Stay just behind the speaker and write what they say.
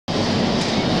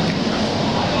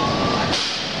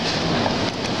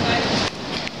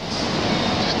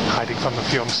I'm the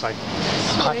fiance. I'm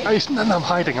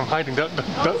hiding.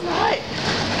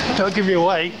 Don't give me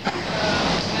away.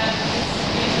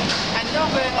 I know,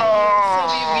 but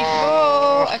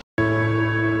before.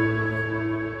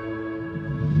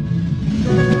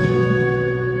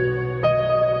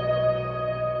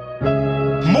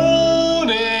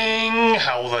 Morning!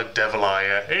 How the devil are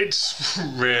you? It's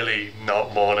really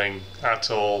not morning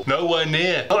at all. Nowhere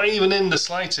near. Not even in the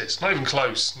slightest. Not even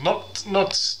close. Not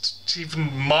even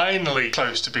minorly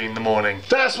close to being the morning.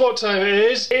 That's what time it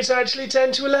is. It's actually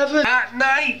 10 to 11 at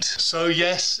night. So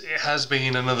yes, it has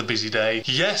been another busy day.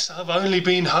 Yes, I've only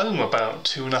been home about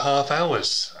 2.5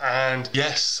 hours. And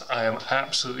yes, I am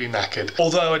absolutely knackered.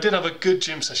 Although I did have a good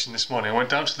gym session this morning. I went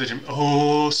down to the gym.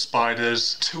 Oh,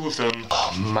 spiders. 2 of them.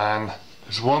 Oh man.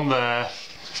 There's one there.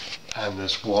 And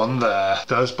there's one there.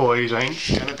 Those boys ain't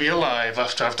gonna be alive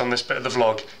after I've done this bit of the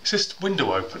vlog. Is this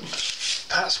window open?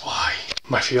 That's why.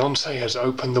 My fiance has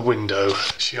opened the window.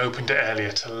 She opened it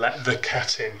earlier to let the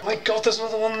cat in. My God, there's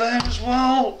another one there as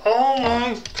well. Oh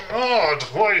my God,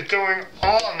 what is going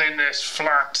on in this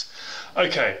flat?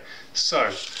 Okay, so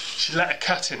she let a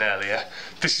cat in earlier.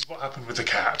 This is what happened with the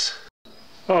cat.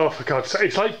 Oh, for God's sake,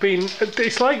 it's like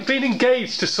being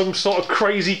engaged to some sort of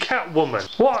crazy cat woman.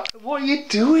 What are you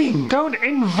doing? Don't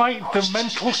invite the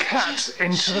mental cat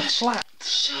into the flat.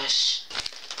 Shush.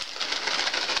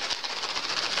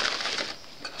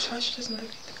 Shush doesn't like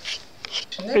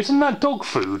it. Isn't that dog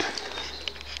food?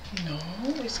 No,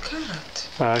 it's cat.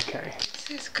 Okay. It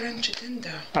says crunchy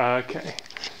tender. Okay.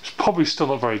 It's probably still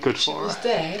not very good for her. She was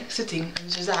there, sitting,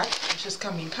 and she's out, and she's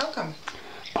coming. How come?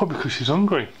 Probably because she's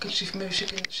hungry. Because maybe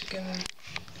she can.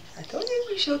 I told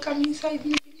you she'll come inside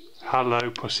me. Hello,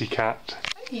 pussycat.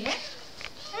 I'm here.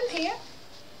 I'm here.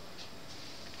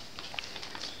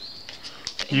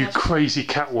 You crazy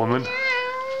cat woman.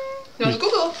 You want to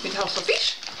Google with house of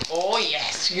fish? Oh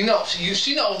yes, she knows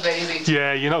very well.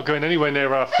 Yeah, you're not going anywhere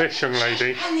near our fish, young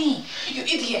lady. Honey, you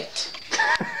idiot.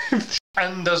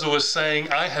 And as I was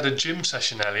saying, I had a gym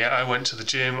session earlier. I went to the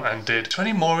gym and did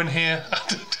 20 more in here.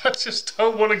 I just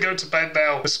don't want to go to bed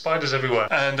now. There's spiders everywhere.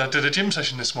 And I did a gym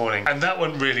session this morning and that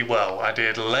went really well. I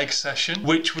did a leg session,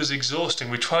 which was exhausting.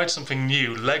 We tried something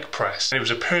new, leg press. And it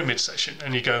was a pyramid session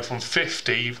and you go from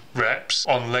 50 reps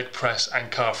on leg press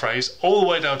and calf raise all the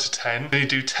way down to 10. And you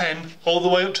do 10 all the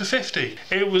way up to 50.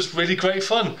 It was really great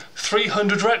fun.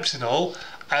 300 reps in all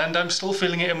and I'm still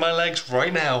feeling it in my legs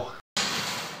right now.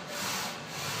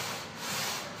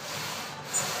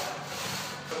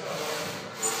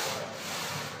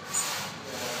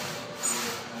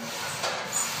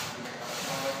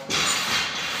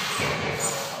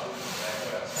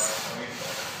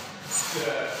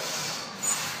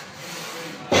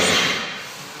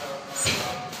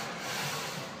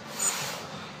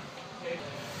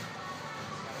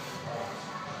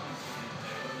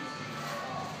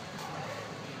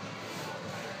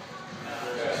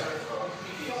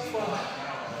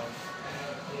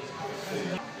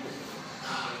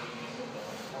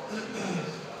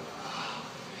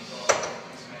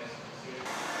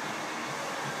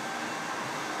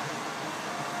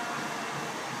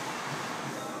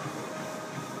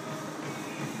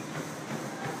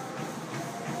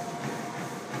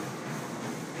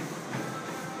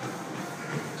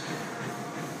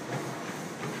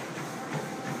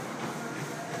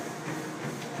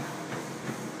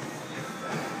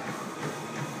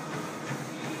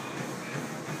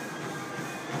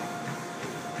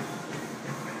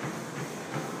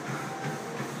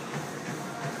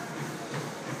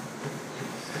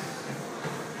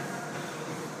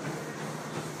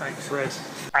 Thanks, Red.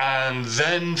 And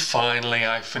then finally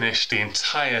I finished the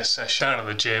entire session down at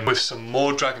the gym with some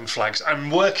more dragon flags.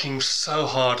 I'm working so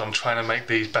hard on trying to make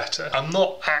these better. I'm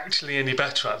not actually any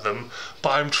better at them,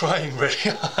 but I'm trying really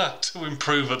hard to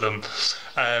improve at them.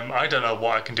 I don't know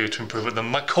what I can do to improve at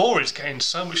them. My core is getting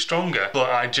so much stronger,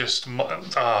 but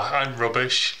I'm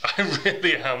rubbish. I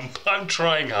really am. I'm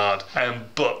trying hard.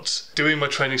 But doing my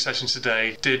training sessions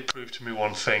today did prove to me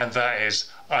one thing, and that is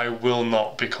I will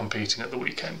not be competing at the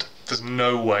weekend. There's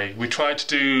no way. We tried to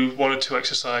do 1 or 2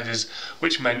 exercises,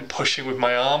 which meant pushing with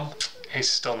my arm. It's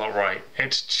still not right.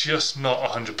 It's just not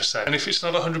 100%. And if it's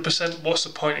not 100%, what's the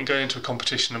point in going into a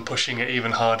competition and pushing it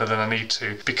even harder than I need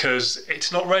to? Because it's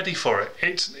not ready for it.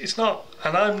 It's not,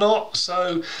 and I'm not.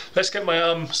 So let's get my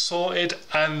arm sorted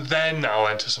and then I'll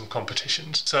enter some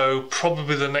competitions. So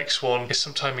probably the next one is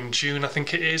sometime in June, I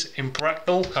think it is, in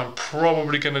Bracknell. I'm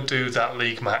probably going to do that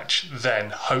league match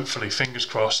then, hopefully, fingers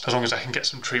crossed, as long as I can get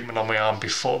some treatment on my arm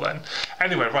before then.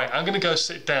 Anyway, right, I'm going to go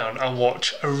sit down and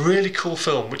watch a really cool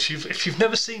film, which if you've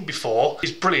never seen before,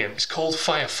 is brilliant. It's called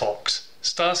Firefox.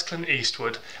 Stars Clint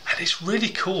Eastwood, and it's really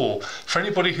cool. For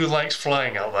anybody who likes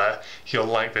flying out there, you'll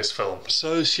like this film.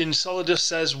 So Shinsolidus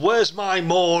says, where's my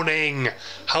morning?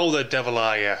 How the devil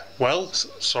are you? Well,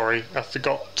 sorry, I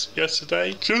forgot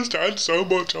yesterday. Just had so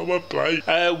much on my plate.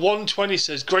 120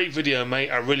 says, great video, mate.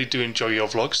 I really do enjoy your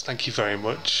vlogs. Thank you very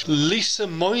much. Lisa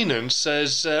Moynan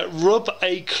says, rub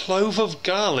a clove of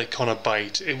garlic on a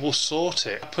bite. It will sort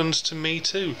it. Happens to me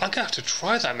too. I'm gonna have to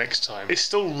try that next time. It's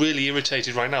still really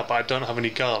irritated right now, but I don't have any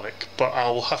garlic. But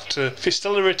I'll have to, if it's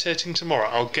still irritating tomorrow,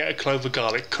 I'll get a clove of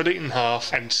garlic, cut it in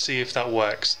half, and see if that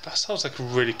works. That sounds like a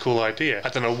really cool idea. I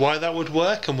don't know why that would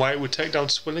work and why it would take down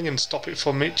swelling and stop it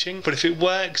from itching, but if it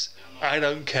works, I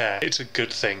don't care. It's a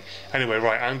good thing. Anyway,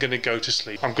 right, I'm going to go to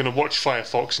sleep. I'm going to watch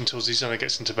Firefox until Zuzana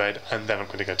gets into bed, and then I'm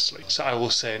going to go to sleep. So I will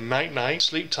say night-night,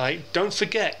 sleep tight. Don't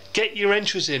forget, get your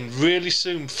entries in really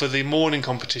soon for the morning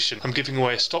competition. I'm giving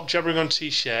away a Stop Jabbering On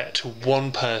t-shirt to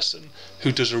one person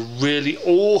who does a really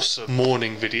awesome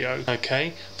morning video,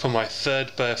 okay, for my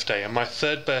 3rd birthday. And my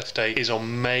 3rd birthday is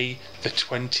on May the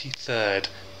 23rd.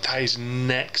 That is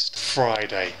next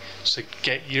Friday, so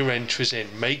get your entries in.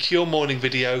 Make your morning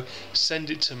video, send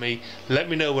it to me, let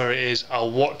me know where it is, I'll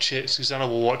watch it, Zuzana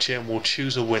will watch it, and we'll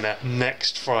choose a winner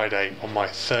next Friday on my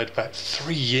 3rd bet.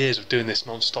 3 years of doing this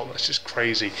non-stop, that's just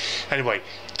crazy. Anyway,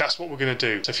 that's what we're going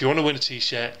to do. So if you want to win a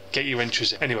t-shirt, get your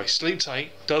entries in. Anyway, sleep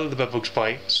tight, don't let the bedbugs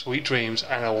bite, sweet dreams,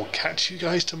 and I will catch you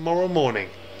guys tomorrow morning.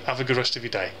 Have a good rest of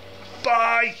your day.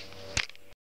 Bye!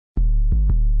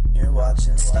 You're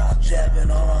watching Stop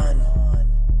Jabbing On.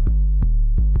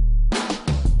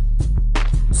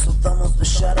 So thumbs but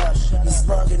shut up. He's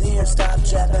slugging here, stop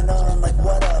jabbing on. Like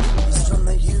what up? He's from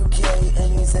the UK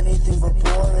and he's anything but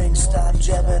boring. Stop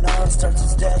jabbing on, starts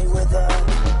his day with a